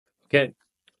Okay,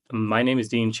 my name is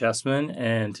Dean Chessman,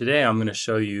 and today I'm going to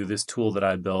show you this tool that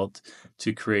I built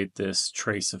to create this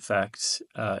trace effect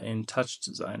in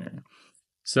TouchDesigner.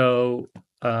 So,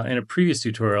 in a previous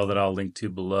tutorial that I'll link to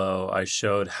below, I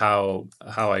showed how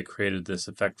I created this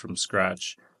effect from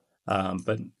scratch.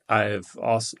 But I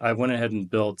went ahead and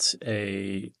built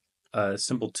a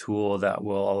simple tool that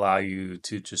will allow you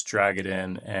to just drag it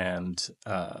in and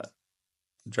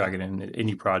drag it in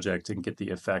any project and get the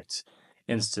effect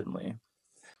instantly.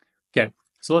 Okay,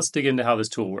 so let's dig into how this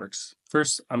tool works.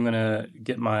 First, I'm gonna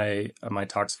get my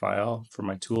tox file for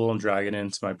my tool and drag it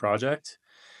into my project.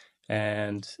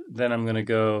 And then I'm gonna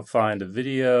go find a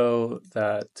video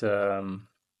that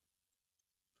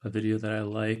I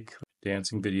like,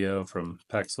 dancing video from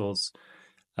Pexels.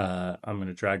 I'm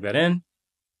gonna drag that in,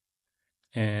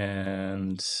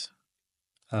 and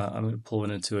I'm gonna pull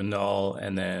it into a null,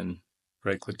 and then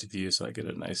right-click to view so I get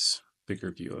a nice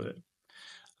bigger view of it.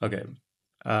 Okay.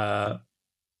 Uh,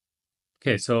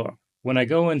 Okay, so when I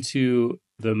go into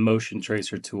the motion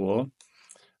tracer tool,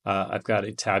 I've got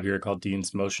a tab here called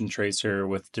Dean's Motion Tracer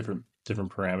with different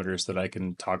parameters that I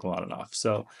can toggle on and off.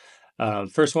 So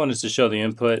first one is to show the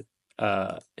input.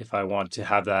 If I want to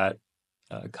have that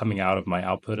coming out of my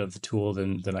output of the tool,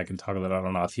 then I can toggle that on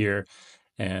and off here,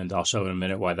 and I'll show in a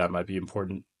minute why that might be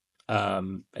important.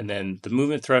 And then the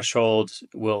movement threshold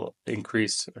will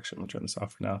increase. Actually, I'm gonna turn this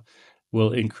off for now.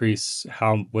 Will increase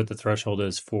what the threshold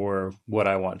is for what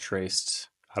I want traced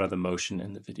out of the motion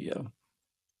in the video.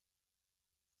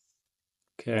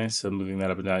 Okay, so moving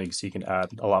that up and down, you can see you can add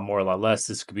a lot more, a lot less.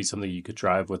 This could be something you could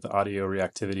drive with the audio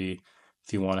reactivity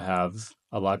if you want to have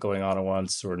a lot going on at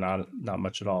once or not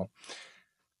much at all.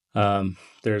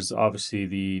 There's obviously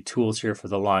the tools here for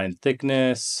the line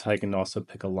thickness. I can also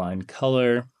pick a line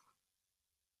color.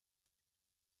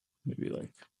 Maybe like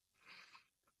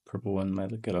purple one might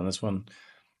look good on this one.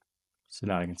 So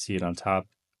now I can see it on top.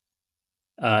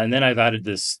 And then I've added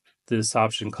this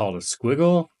option called a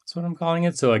squiggle. That's what I'm calling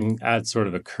it. So I can add sort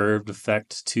of a curved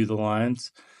effect to the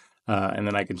lines. And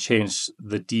then I can change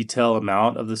the detail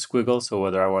amount of the squiggle. So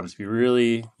whether I want it to be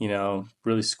really,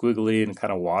 really squiggly and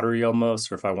kind of watery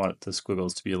almost, or if I want the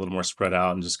squiggles to be a little more spread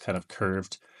out and just kind of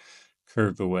curved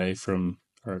away from,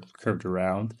 or curved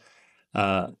around.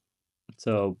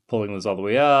 So pulling those all the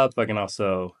way up, I can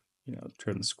also,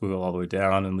 turn the squiggle all the way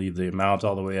down and leave the amount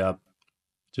all the way up.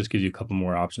 Just gives you a couple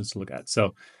more options to look at.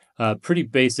 So pretty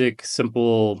basic,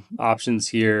 simple options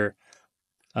here.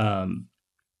 Some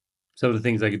of the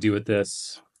things I could do with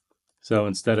this. So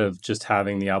instead of just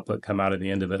having the output come out at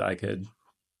the end of it, I could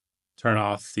turn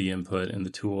off the input in the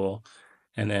tool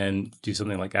and then do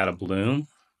something like add a bloom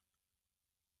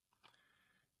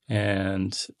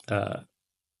and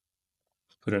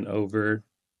put an over,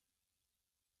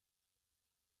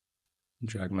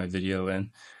 drag my video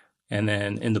in. And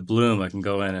then in the bloom, I can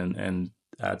go in and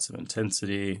add some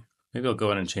intensity. Maybe I'll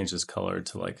go in and change this color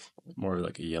to like more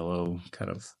like a yellow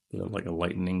kind of, like a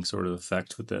lightning sort of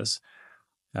effect with this.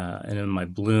 And in my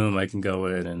bloom, I can go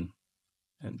in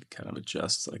and kind of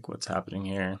adjust like what's happening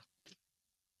here.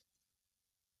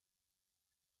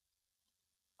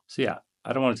 So yeah,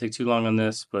 I don't want to take too long on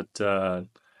this, but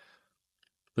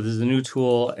this is a new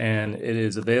tool and it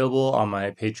is available on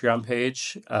my Patreon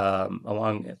page.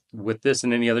 Along with this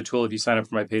and any other tool, if you sign up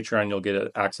for my Patreon, you'll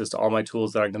get access to all my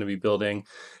tools that I'm going to be building,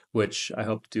 which I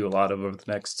hope to do a lot of over the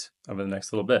next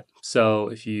little bit. So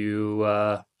if you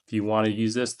want to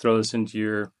use this, throw this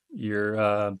into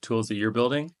your tools that you're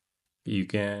building, you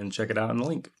can check it out in the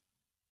link.